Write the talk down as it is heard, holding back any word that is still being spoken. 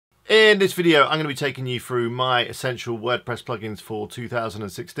In this video, I'm going to be taking you through my essential WordPress plugins for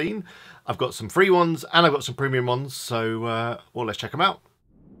 2016. I've got some free ones and I've got some premium ones, so well, let's check them out.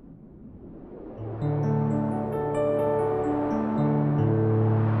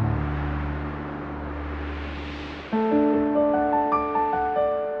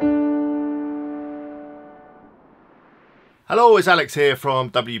 Hello, it's Alex here from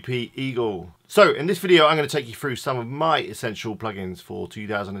WP Eagle. So in this video, I'm going to take you through some of my essential plugins for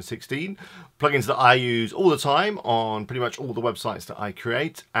 2016. Plugins that I use all the time on pretty much all the websites that I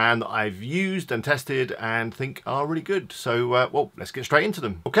create and that I've used and tested and think are really good. So, well, let's get straight into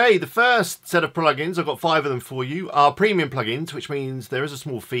them. Okay, the first set of plugins, I've got 5 of them for you, are premium plugins, which means there is a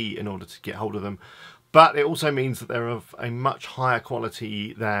small fee in order to get hold of them. But it also means that they're of a much higher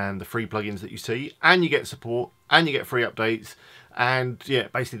quality than the free plugins that you see, and you get support and you get free updates, and yeah,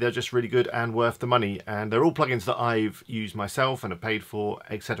 basically they're just really good and worth the money, and they're all plugins that I've used myself and have paid for,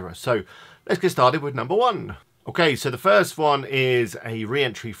 etc. So let's get started with number 1. Okay, so the first one is a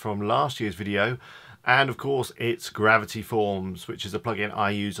re-entry from last year's video, and of course it's Gravity Forms, which is a plugin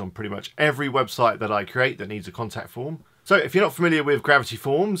I use on pretty much every website that I create that needs a contact form. So if you're not familiar with Gravity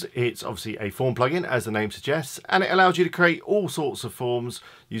Forms, it's obviously a form plugin, as the name suggests, and it allows you to create all sorts of forms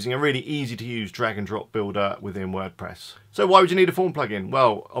using a really easy to use drag and drop builder within WordPress. So why would you need a form plugin?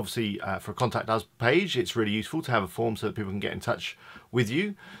 Well, obviously for a Contact Us page, it's really useful to have a form so that people can get in touch with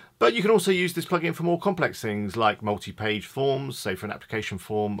you. But you can also use this plugin for more complex things like multi-page forms, say for an application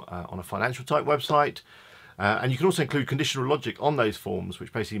form on a financial type website. And you can also include conditional logic on those forms,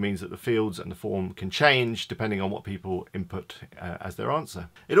 which basically means that the fields and the form can change depending on what people input as their answer.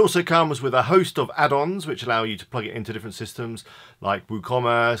 It also comes with a host of add-ons which allow you to plug it into different systems like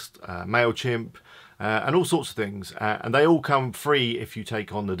WooCommerce, MailChimp, and all sorts of things. And they all come free if you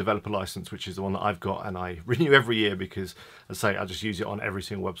take on the developer license, which is the one that I've got and I renew every year because, as I say, I just use it on every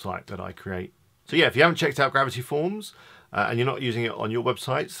single website that I create. So yeah, if you haven't checked out Gravity Forms, and you're not using it on your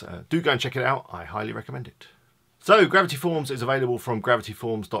websites, do go and check it out. I highly recommend it. So Gravity Forms is available from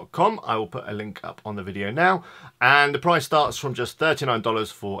gravityforms.com. I will put a link up on the video now, and the price starts from just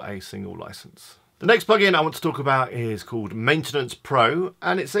 $39 for a single license. The next plugin I want to talk about is called Maintenance Pro,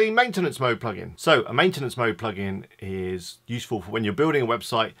 and it's a maintenance mode plugin. So a maintenance mode plugin is useful for when you're building a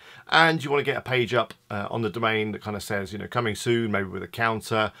website and you want to get a page up on the domain that kind of says, you know, coming soon, maybe with a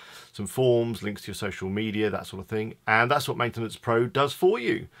counter, some forms, links to your social media, that sort of thing. And that's what Maintenance Pro does for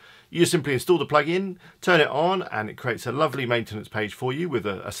you. You simply install the plugin, turn it on, and it creates a lovely maintenance page for you with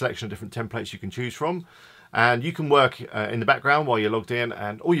a selection of different templates you can choose from. And you can work in the background while you're logged in,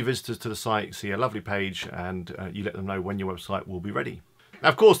 and all your visitors to the site see a lovely page, and you let them know when your website will be ready. Now,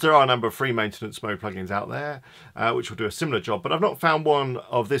 of course, there are a number of free maintenance mode plugins out there which will do a similar job, but I've not found one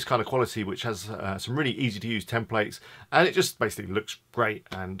of this kind of quality which has some really easy to use templates, and it just basically looks great.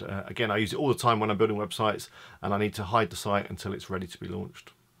 And again, I use it all the time when I'm building websites and I need to hide the site until it's ready to be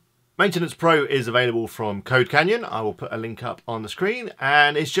launched. Maintenance Pro is available from Code Canyon. I will put a link up on the screen,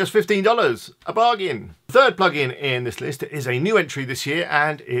 and it's just $15, a bargain. The third plugin in this list is a new entry this year,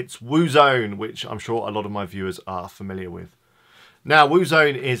 and it's Wasone, which I'm sure a lot of my viewers are familiar with. Now,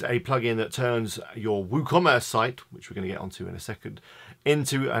 Wasone is a plugin that turns your WooCommerce site, which we're going to get onto in a second,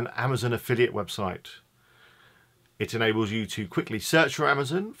 into an Amazon affiliate website. It enables you to quickly search for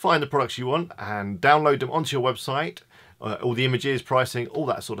Amazon, find the products you want, and download them onto your website. All the images, pricing, all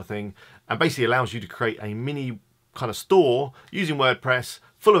that sort of thing, and basically allows you to create a mini kind of store using WordPress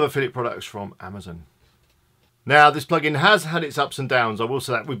full of affiliate products from Amazon. Now, this plugin has had its ups and downs. I will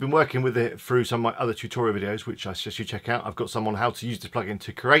say that we've been working with it through some of my other tutorial videos, which I suggest you check out. I've got some on how to use this plugin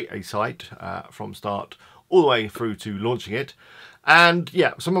to create a site from start all the way through to launching it. And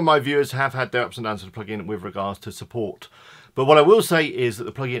yeah, some of my viewers have had their ups and downs with the plugin with regards to support. But what I will say is that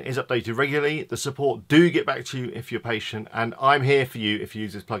the plugin is updated regularly. The support do get back to you if you're patient, and I'm here for you if you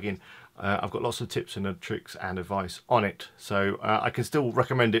use this plugin. I've got lots of tips and tricks and advice on it, so I can still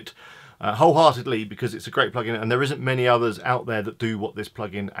recommend it wholeheartedly because it's a great plugin, and there isn't many others out there that do what this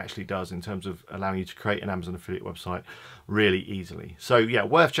plugin actually does in terms of allowing you to create an Amazon affiliate website really easily. So yeah,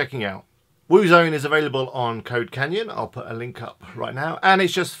 worth checking out. Wasone is available on Code Canyon. I'll put a link up right now, and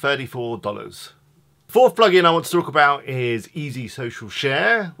it's just $34. Fourth plugin I want to talk about is Easy Social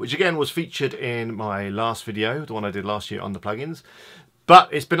Share, which again was featured in my last video, the one I did last year on the plugins. But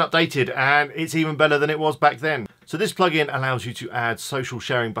it's been updated and it's even better than it was back then. So this plugin allows you to add social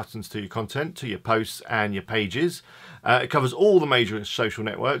sharing buttons to your content, to your posts and your pages. It covers all the major social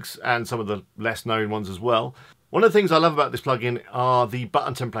networks and some of the less known ones as well. One of the things I love about this plugin are the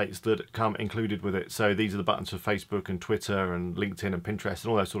button templates that come included with it. So these are the buttons for Facebook and Twitter and LinkedIn and Pinterest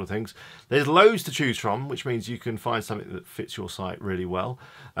and all those sort of things. There's loads to choose from, which means you can find something that fits your site really well.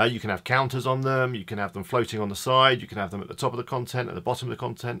 You can have counters on them, you can have them floating on the side, you can have them at the top of the content, at the bottom of the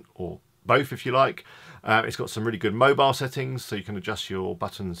content, or both if you like. It's got some really good mobile settings, so you can adjust your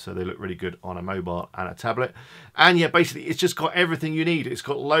buttons so they look really good on a mobile and a tablet. And yeah, basically it's just got everything you need. It's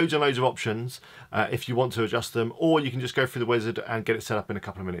got loads and loads of options if you want to adjust them, or you can just go through the wizard and get it set up in a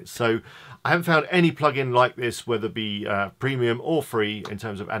couple of minutes. So I haven't found any plugin like this, whether it be premium or free, in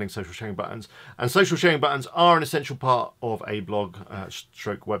terms of adding social sharing buttons. And social sharing buttons are an essential part of a blog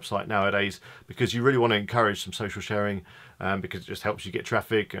stroke website nowadays, because you really want to encourage some social sharing, because it just helps you get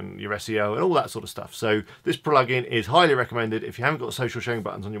traffic and your SEO and all that sort of stuff. So this plugin is highly recommended. If you haven't got social sharing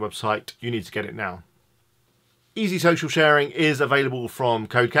buttons on your website, you need to get it now. Easy social sharing is available from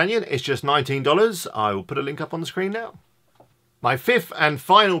CodeCanyon. It's just $19. I will put a link up on the screen now. My fifth and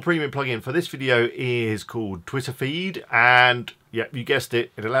final premium plugin for this video is called Twitter Feed, and yeah, you guessed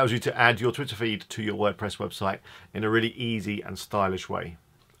it, it allows you to add your Twitter feed to your WordPress website in a really easy and stylish way.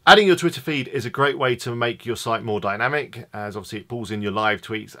 Adding your Twitter feed is a great way to make your site more dynamic, as obviously it pulls in your live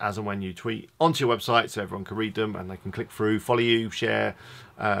tweets as and when you tweet onto your website, so everyone can read them and they can click through, follow you, share,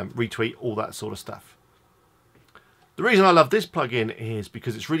 retweet, all that sort of stuff. The reason I love this plugin is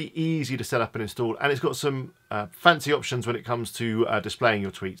because it's really easy to set up and install, and it's got some fancy options when it comes to displaying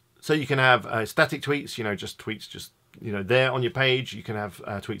your tweets. So you can have static tweets, you know, just tweets just, you know, there on your page. You can have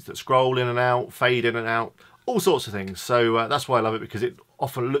tweets that scroll in and out, fade in and out, all sorts of things. So that's why I love it, because it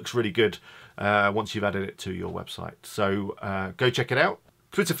often looks really good once you've added it to your website. So go check it out.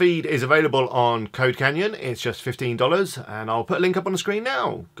 Twitter Feed is available on CodeCanyon. It's just $15, and I'll put a link up on the screen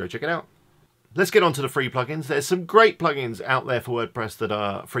now. Go check it out. Let's get on to the free plugins. There's some great plugins out there for WordPress that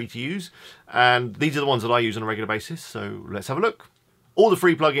are free to use, and these are the ones that I use on a regular basis, so let's have a look. All the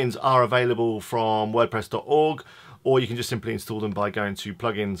free plugins are available from wordpress.org, or you can just simply install them by going to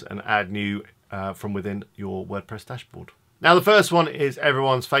plugins and add new from within your WordPress dashboard. Now the first one is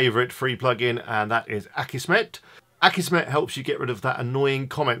everyone's favorite free plugin, and that is Akismet. Akismet helps you get rid of that annoying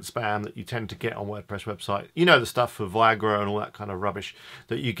comment spam that you tend to get on WordPress website. You know, the stuff for Viagra and all that kind of rubbish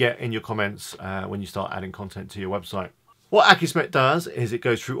that you get in your comments when you start adding content to your website. What Akismet does is it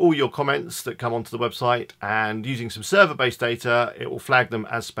goes through all your comments that come onto the website, and using some server-based data, it will flag them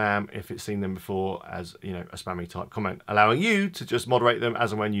as spam if it's seen them before as, you know, a spammy type comment, allowing you to just moderate them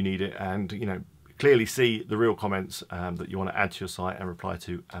as and when you need it, and, you know, clearly see the real comments that you want to add to your site and reply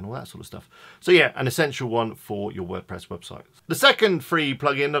to and all that sort of stuff. So yeah, an essential one for your WordPress website. The second free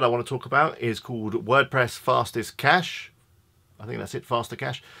plugin that I want to talk about is called WordPress Fastest Cache. I think that's it, Faster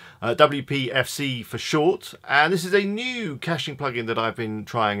Cache. WPFC for short. And this is a new caching plugin that I've been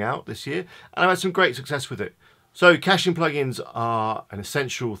trying out this year, and I've had some great success with it. So caching plugins are an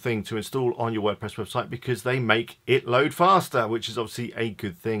essential thing to install on your WordPress website because they make it load faster, which is obviously a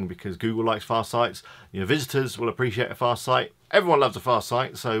good thing because Google likes fast sites. Your visitors will appreciate a fast site. Everyone loves a fast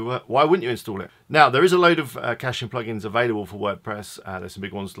site, so why wouldn't you install it? Now, there is a load of caching plugins available for WordPress. There's some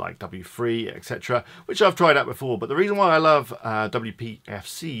big ones like W3, etc., which I've tried out before. But the reason why I love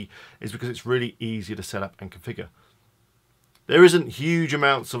WPFC is because it's really easy to set up and configure. There isn't huge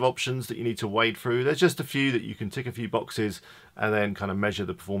amounts of options that you need to wade through. There's just a few that you can tick a few boxes and then kind of measure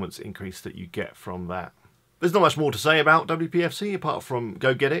the performance increase that you get from that. There's not much more to say about WPFC apart from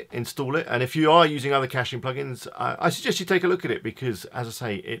go get it, install it, and if you are using other caching plugins, I suggest you take a look at it because, as I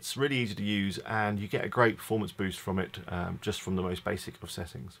say, it's really easy to use and you get a great performance boost from it just from the most basic of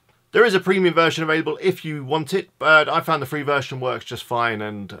settings. There is a premium version available if you want it, but I found the free version works just fine,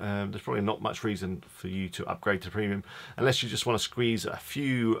 and there's probably not much reason for you to upgrade to premium unless you just want to squeeze a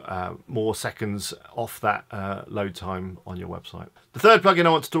few more seconds off that load time on your website. The third plugin I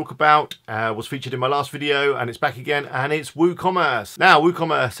want to talk about was featured in my last video, and it's back again, and it's WooCommerce. Now,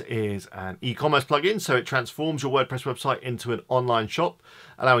 WooCommerce is an e-commerce plugin, so it transforms your WordPress website into an online shop,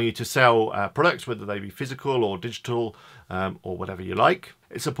 allowing you to sell products, whether they be physical or digital, or whatever you like.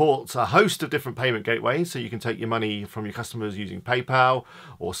 It supports a host of different payment gateways, so you can take your money from your customers using PayPal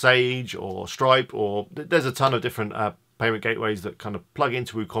or Sage or Stripe, or there's a ton of different payment gateways that kind of plug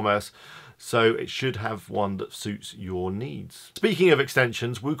into WooCommerce, so it should have one that suits your needs. Speaking of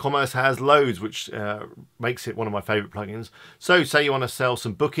extensions, WooCommerce has loads, which makes it one of my favorite plugins. So say you want to sell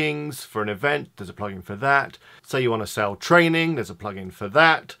some bookings for an event, there's a plugin for that. Say you want to sell training, there's a plugin for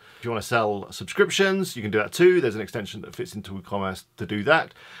that. If you want to sell subscriptions, you can do that too. There's an extension that fits into WooCommerce to do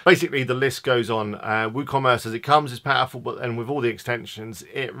that. Basically, the list goes on. WooCommerce as it comes is powerful, but then with all the extensions,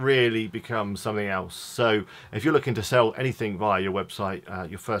 it really becomes something else. So if you're looking to sell anything via your website,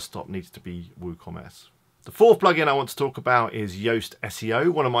 your first stop needs to be WooCommerce. The fourth plugin I want to talk about is Yoast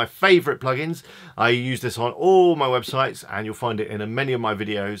SEO, one of my favorite plugins. I use this on all my websites and you'll find it in many of my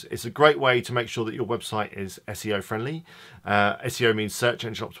videos. It's a great way to make sure that your website is SEO friendly. SEO means search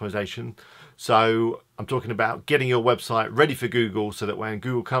engine optimization. So I'm talking about getting your website ready for Google so that when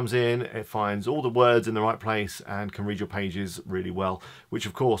Google comes in, it finds all the words in the right place and can read your pages really well, which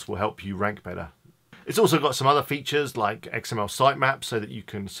of course will help you rank better. It's also got some other features like XML sitemaps so that you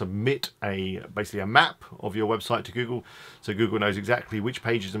can submit basically a map of your website to Google, so Google knows exactly which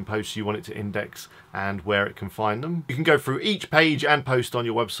pages and posts you want it to index and where it can find them. You can go through each page and post on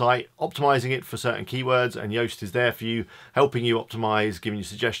your website, optimizing it for certain keywords, and Yoast is there for you, helping you optimize, giving you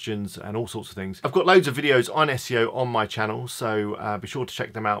suggestions and all sorts of things. I've got loads of videos on SEO on my channel, so be sure to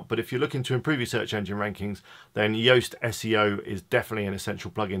check them out. But if you're looking to improve your search engine rankings, then Yoast SEO is definitely an essential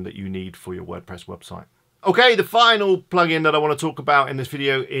plugin that you need for your WordPress website. Okay, the final plugin that I want to talk about in this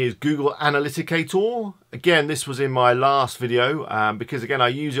video is Google Analyticator. Again, this was in my last video because again, I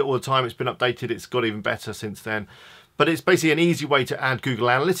use it all the time. It's been updated. It's got even better since then. But it's basically an easy way to add Google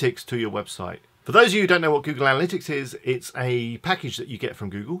Analytics to your website. For those of you who don't know what Google Analytics is, it's a package that you get from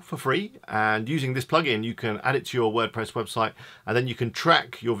Google for free. And using this plugin, you can add it to your WordPress website and then you can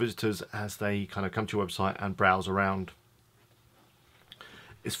track your visitors as they kind of come to your website and browse around.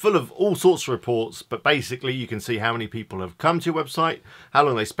 It's full of all sorts of reports, but basically you can see how many people have come to your website, how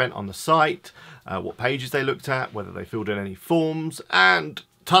long they spent on the site, what pages they looked at, whether they filled in any forms, and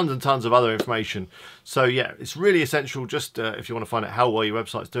tons of other information. So yeah, it's really essential just if you want to find out how well your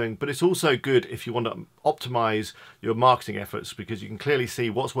website's doing, but it's also good if you want to optimize your marketing efforts because you can clearly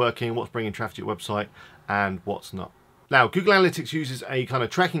see what's working, what's bringing traffic to your website, and what's not. Now, Google Analytics uses a kind of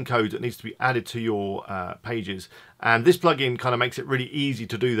tracking code that needs to be added to your pages, and this plugin kind of makes it really easy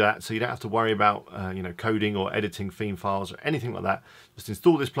to do that, so you don't have to worry about coding or editing theme files or anything like that. Just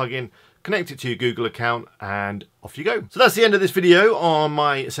install this plugin, connect it to your Google account, and off you go. So that's the end of this video on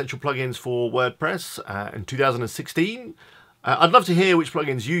my essential plugins for WordPress in 2016. I'd love to hear which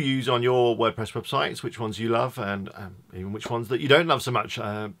plugins you use on your WordPress websites, which ones you love, and even which ones that you don't love so much.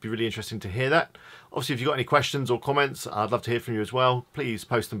 It'd be really interesting to hear that. Obviously, if you've got any questions or comments, I'd love to hear from you as well. Please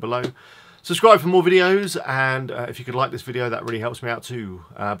post them below. Subscribe for more videos, and if you could like this video, that really helps me out too.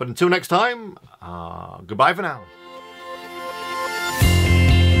 But until next time, goodbye for now.